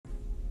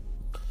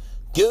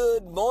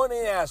Good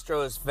morning,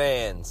 Astros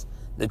fans.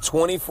 The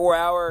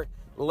 24-hour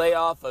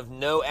layoff of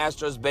no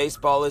Astros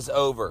baseball is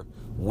over.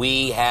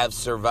 We have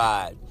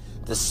survived.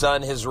 The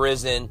sun has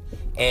risen,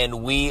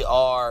 and we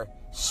are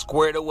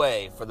squared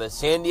away for the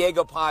San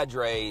Diego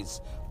Padres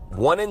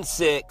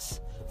 1-6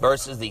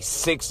 versus the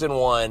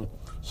 6-1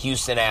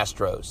 Houston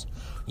Astros.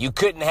 You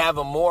couldn't have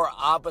a more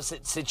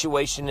opposite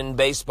situation in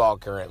baseball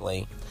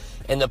currently.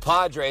 And the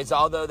Padres,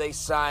 although they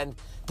signed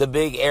the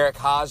big Eric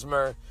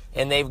Hosmer,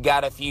 and they've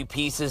got a few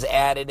pieces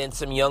added and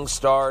some young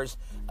stars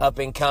up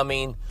and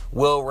coming,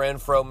 Will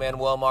Renfroe,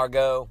 Manuel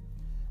Margot,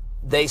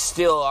 they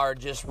still are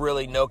just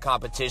really no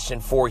competition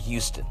for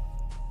Houston.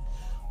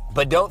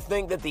 But don't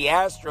think that the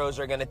Astros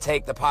are going to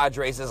take the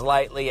Padres as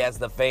lightly as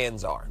the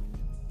fans are.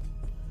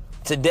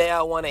 Today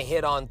I want to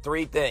hit on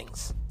three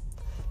things.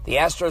 The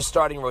Astros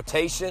starting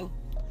rotation.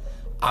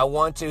 I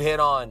want to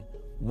hit on,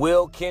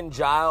 will Ken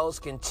Giles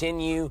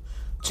continue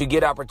to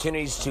get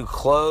opportunities to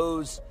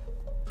close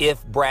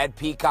if Brad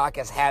Peacock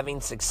is having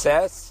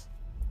success?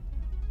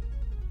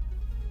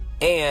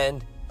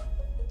 And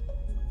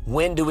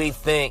when do we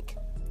think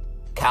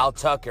Kaale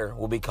Tucker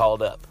will be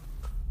called up?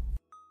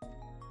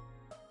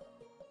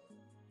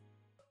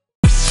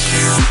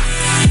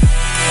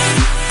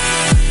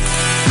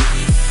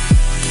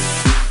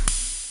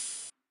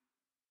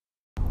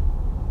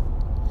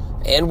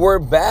 And we're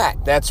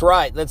back. That's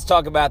right. Let's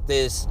talk about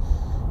this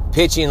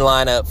pitching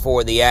lineup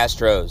for the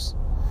Astros.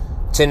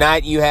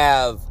 Tonight you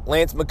have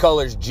Lance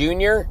McCullers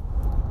Jr.,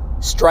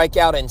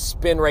 strikeout and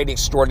spin rate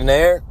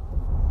extraordinaire.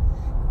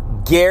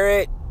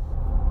 Garrett,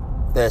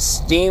 the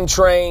steam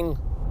train,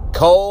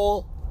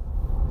 Cole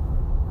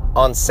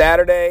on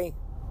Saturday.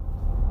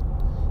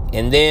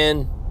 And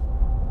then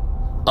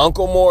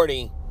Uncle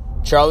Morty,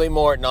 Charlie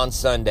Morton on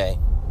Sunday.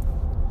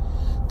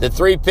 The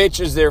three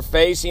pitchers they're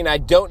facing, I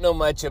don't know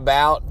much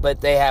about,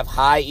 but they have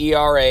high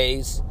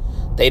ERAs.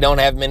 They don't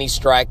have many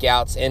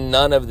strikeouts, and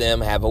none of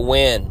them have a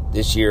win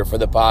this year for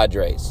the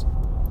Padres.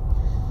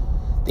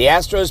 The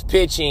Astros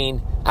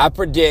pitching, I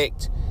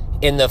predict,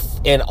 in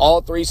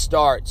all three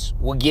starts,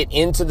 will get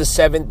into the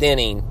seventh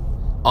inning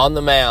on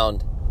the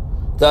mound,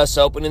 thus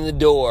opening the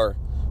door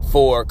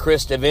for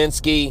Chris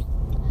Davinsky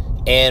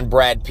and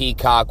Brad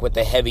Peacock with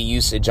the heavy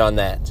usage on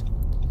that.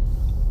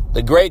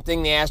 The great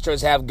thing the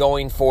Astros have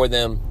going for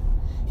them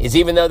is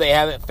even though they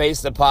haven't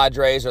faced the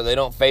Padres or they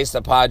don't face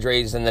the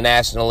Padres in the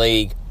National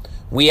League,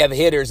 we have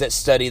hitters that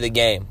study the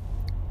game.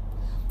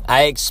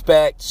 I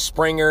expect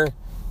Springer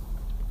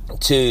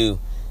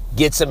to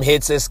get some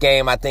hits this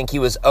game. I think he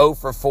was 0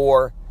 for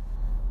 4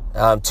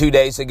 2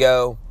 days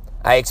ago.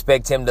 I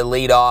expect him to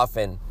lead off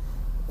and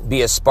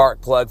be a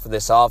spark plug for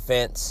this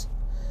offense.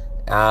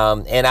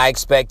 And I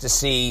expect to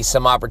see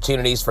some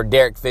opportunities for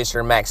Derek Fisher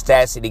and Max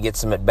Stassi to get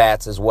some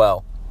at-bats as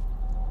well.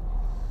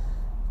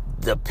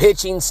 The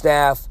pitching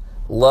staff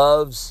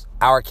loves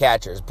our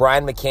catchers,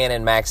 Brian McCann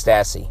and Max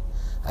Stassi.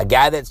 A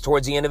guy that's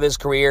towards the end of his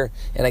career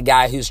and a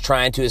guy who's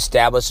trying to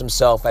establish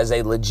himself as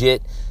a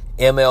legit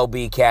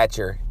MLB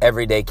catcher,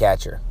 everyday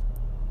catcher.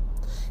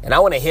 And I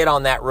want to hit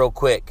on that real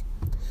quick.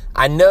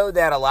 I know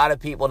that a lot of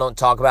people don't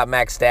talk about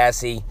Max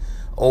Stassi,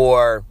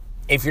 or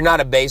if you're not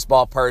a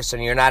baseball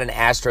person, you're not an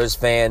Astros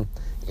fan,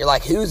 you're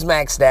like, who's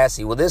Max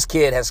Stassi? Well, this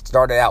kid has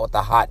started out with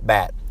a hot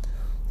bat.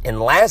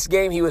 And last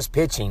game he was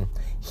pitching,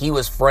 he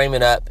was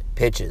framing up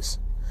pitches.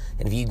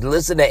 And if you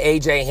listen to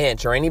A.J.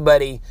 Hinch or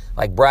anybody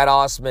like Brad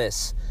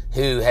Ausmus,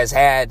 who has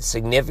had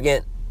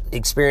significant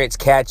experience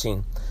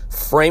catching,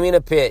 framing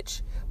a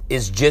pitch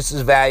is just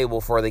as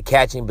valuable for the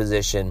catching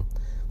position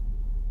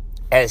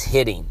as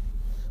hitting.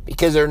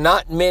 Because there are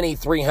not many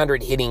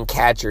 300 hitting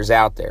catchers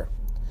out there.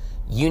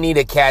 You need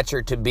a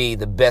catcher to be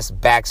the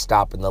best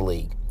backstop in the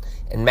league.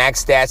 And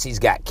Max Stassi's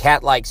got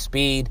cat-like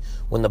speed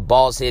when the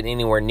ball's hit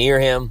anywhere near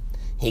him.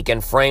 He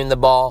can frame the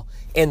ball,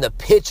 and the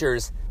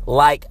pitchers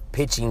like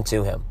pitching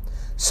to him.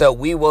 So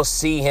we will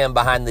see him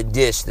behind the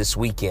dish this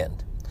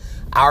weekend.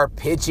 Our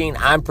pitching,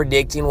 I'm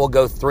predicting, will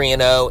go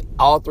 3-0.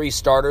 All three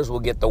starters will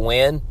get the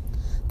win.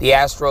 The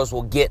Astros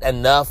will get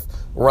enough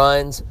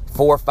runs,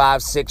 4,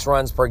 5, 6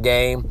 runs per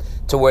game,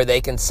 to where they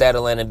can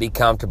settle in and be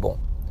comfortable.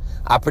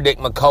 I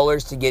predict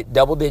McCullers to get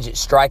double-digit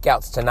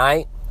strikeouts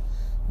tonight.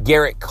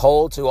 Garrett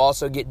Cole to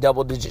also get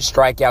double-digit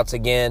strikeouts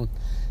again.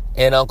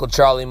 And Uncle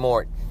Charlie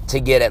Mort to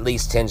get at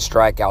least 10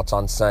 strikeouts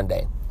on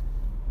Sunday.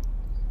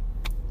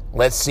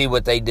 Let's see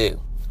what they do.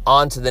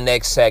 On to the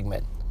next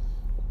segment.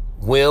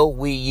 Will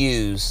we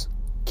use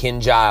Ken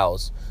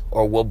Giles,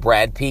 or will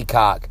Brad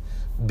Peacock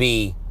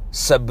be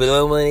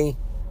subliminally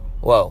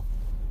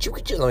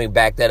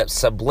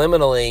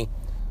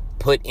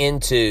put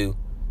into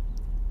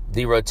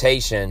the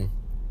rotation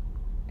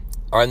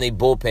or in the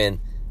bullpen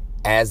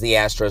as the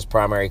Astros'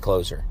 primary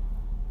closer?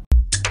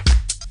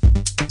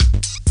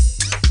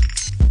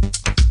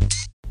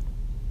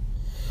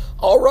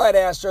 All right,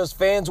 Astros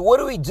fans, what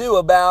do we do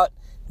about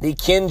the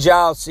Ken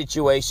Giles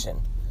situation?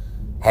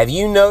 Have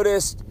you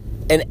noticed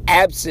an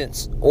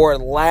absence or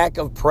lack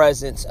of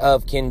presence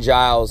of Ken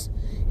Giles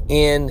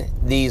in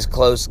these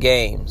close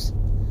games?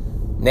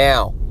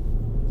 Now,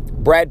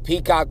 Brad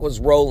Peacock was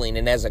rolling,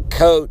 and as a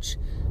coach,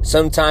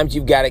 sometimes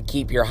you've got to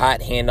keep your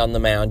hot hand on the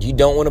mound. You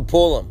don't want to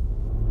pull him.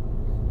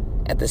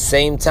 At the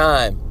same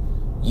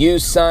time, you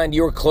signed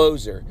your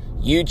closer.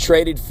 You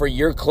traded for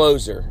your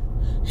closer,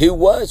 who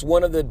was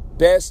one of the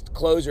best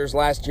closers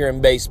last year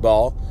in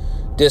baseball,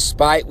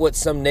 despite what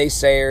some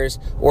naysayers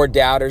or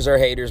doubters or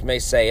haters may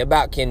say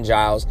about Ken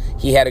Giles.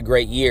 He had a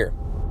great year.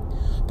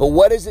 But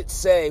what does it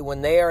say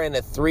when they are in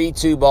a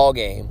 3-2 ball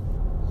game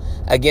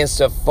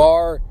against a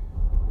far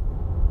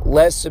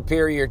less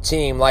superior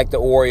team like the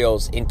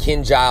Orioles, and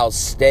Ken Giles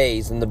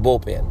stays in the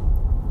bullpen?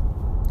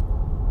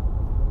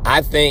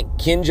 I think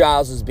Ken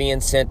Giles is being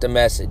sent a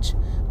message.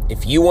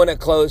 If you want to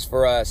close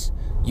for us,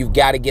 you've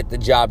got to get the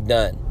job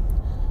done.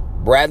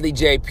 Bradley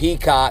J.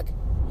 Peacock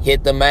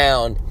hit the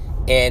mound,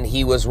 and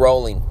he was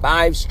rolling.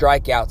 5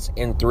 strikeouts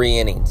in 3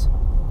 innings.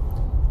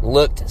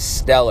 Looked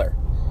stellar.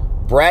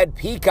 Brad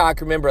Peacock,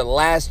 remember,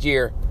 last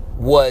year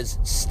was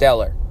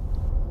stellar.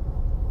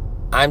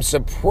 I'm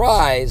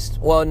surprised.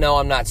 Well, no,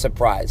 I'm not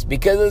surprised.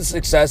 Because of the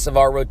success of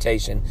our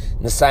rotation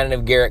and the signing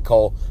of Garrett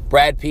Cole,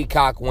 Brad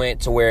Peacock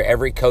went to where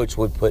every coach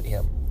would put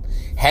him.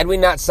 Had we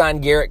not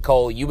signed Garrett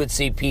Cole, you would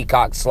see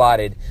Peacock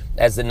slotted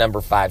as the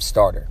number 5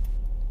 starter.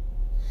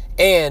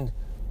 And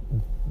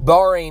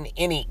barring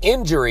any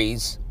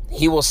injuries,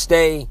 he will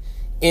stay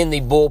in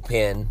the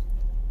bullpen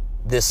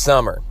this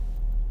summer.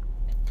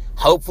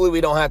 Hopefully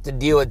we don't have to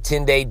deal with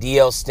 10-day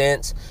DL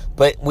stints,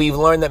 but we've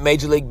learned that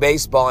Major League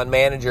Baseball and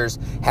managers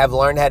have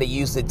learned how to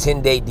use the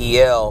 10-day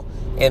DL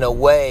in a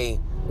way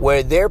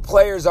where their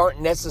players aren't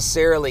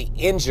necessarily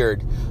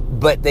injured,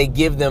 but they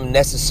give them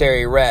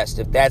necessary rest.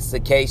 If that's the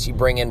case, you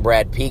bring in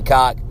Brad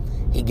Peacock.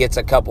 He gets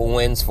a couple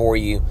wins for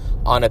you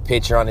on a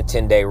pitcher on a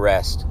 10-day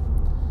rest.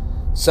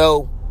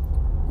 So,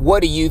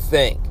 what do you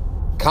think?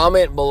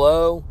 Comment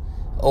below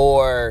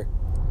or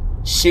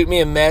shoot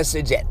me a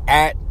message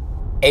at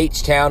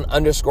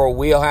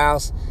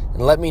H-Town_wheelhouse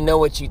and let me know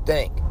what you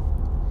think.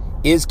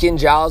 Is Ken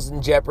Giles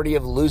in jeopardy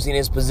of losing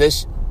his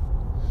position?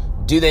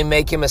 Do they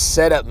make him a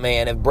setup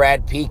man if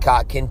Brad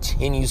Peacock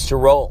continues to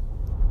roll?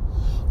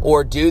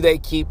 Or do they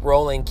keep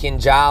rolling Ken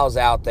Giles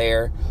out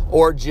there,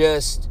 or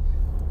just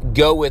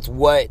go with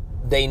what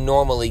they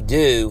normally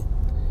do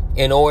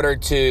in order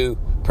to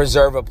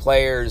preserve a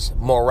player's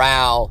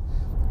morale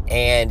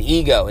and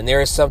ego? And there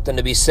is something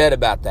to be said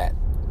about that.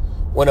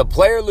 When a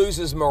player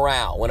loses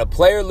morale, when a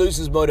player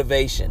loses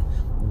motivation,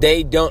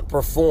 they don't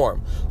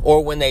perform.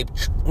 Or when they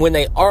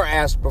are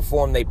asked to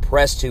perform, they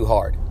press too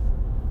hard.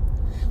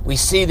 We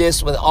see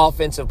this with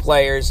offensive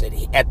players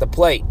at the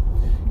plate.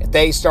 If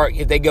they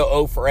go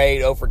 0 for 8,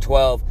 0 for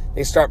 12,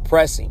 they start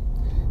pressing.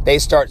 They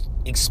start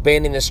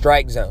expanding the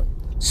strike zone,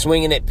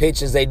 swinging at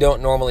pitches they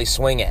don't normally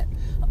swing at,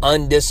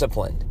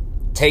 undisciplined,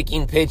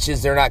 taking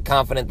pitches they're not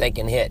confident they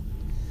can hit.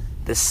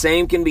 The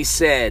same can be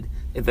said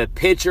if a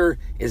pitcher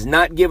is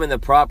not given the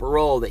proper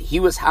role that he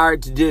was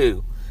hired to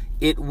do.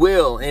 It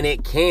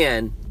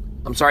can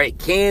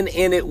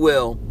and it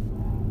will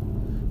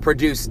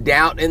produce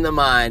doubt in the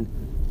mind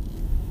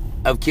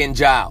of Ken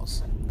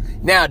Giles.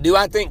 Now, do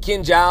I think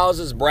Ken Giles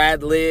is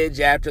Brad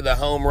Lidge after the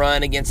home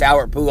run against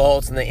Albert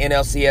Pujols in the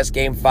NLCS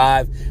Game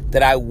 5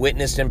 that I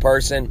witnessed in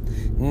person?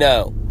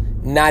 No,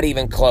 not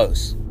even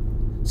close.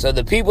 So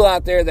the people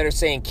out there that are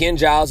saying Ken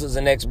Giles is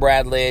the next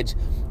Brad Lidge,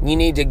 you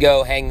need to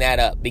go hang that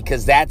up,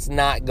 because that's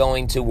not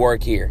going to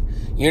work here.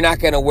 You're not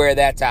going to wear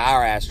that to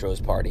our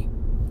Astros party.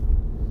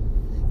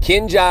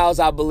 Ken Giles,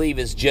 I believe,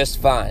 is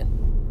just fine.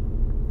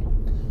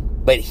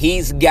 But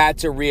he's got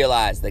to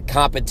realize that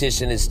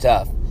competition is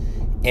tough.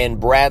 And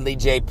Bradley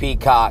J.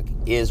 Peacock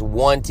is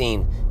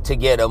wanting to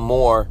get a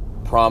more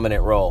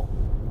prominent role.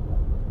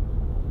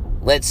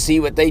 Let's see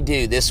what they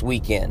do this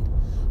weekend.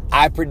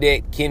 I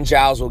predict Ken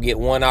Giles will get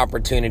 1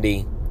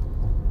 opportunity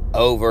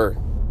over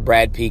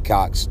Brad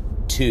Peacock's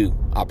 2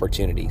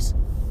 opportunities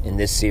in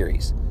this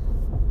series.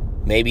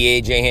 Maybe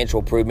A.J. Hinch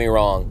will prove me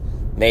wrong.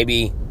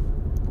 Maybe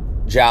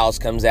Giles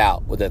comes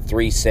out with a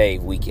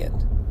 3-save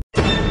weekend.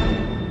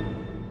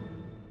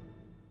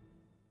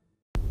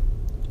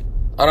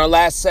 On our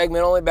last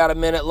segment, only about a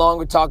minute long,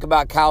 we'll talk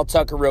about Kaale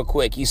Tucker real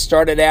quick. He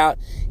started out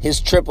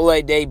his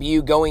AAA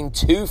debut going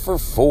 2 for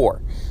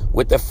 4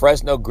 with the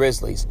Fresno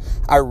Grizzlies.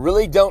 I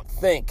really don't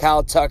think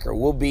Kaale Tucker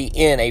will be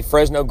in a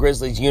Fresno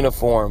Grizzlies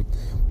uniform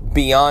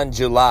beyond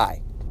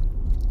July.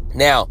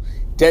 Now,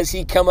 does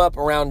he come up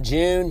around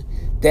June?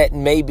 That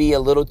may be a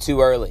little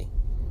too early.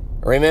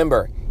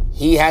 Remember,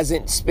 he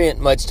hasn't spent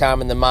much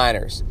time in the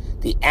minors.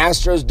 The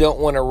Astros don't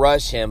want to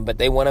rush him, but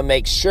they want to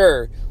make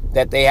sure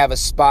that they have a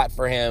spot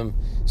for him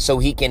so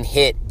he can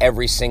hit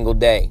every single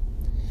day.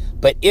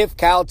 But if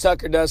Kaale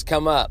Tucker does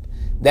come up,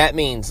 that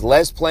means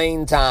less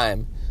playing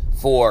time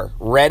for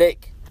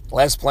Reddick,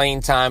 less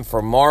playing time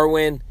for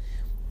Marwin,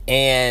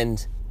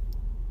 and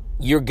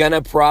you're going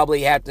to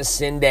probably have to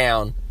send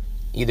down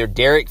either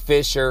Derek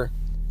Fisher,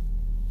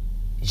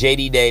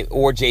 J.D.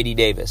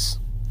 Davis.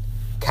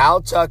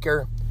 Kaale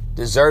Tucker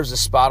deserves a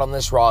spot on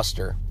this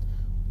roster,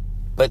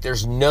 but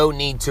there's no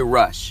need to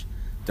rush.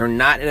 They're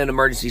not in an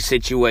emergency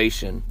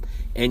situation,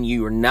 and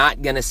you are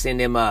not going to send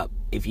him up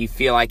if you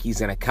feel like he's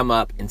going to come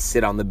up and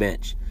sit on the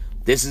bench.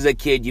 This is a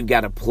kid you've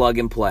got to plug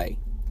and play.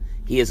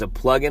 He is a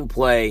plug and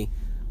play,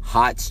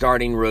 hot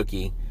starting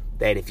rookie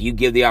that if you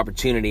give the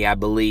opportunity, I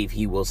believe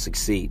he will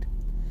succeed.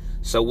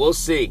 So we'll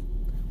see.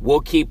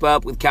 We'll keep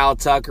up with Kaale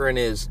Tucker and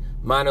his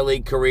minor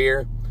league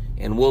career,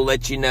 and we'll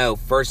let you know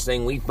first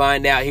thing we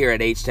find out here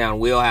at H-Town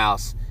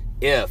Wheelhouse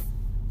if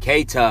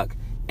K-Tuck,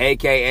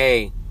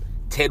 a.k.a.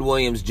 Ted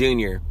Williams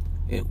Jr.,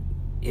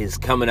 is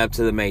coming up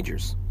to the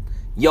majors.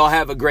 Y'all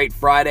have a great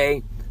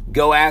Friday.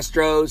 Go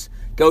Astros.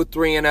 Go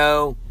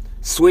 3-0.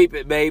 Sweep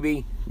it,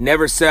 baby.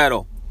 Never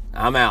settle.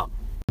 I'm out.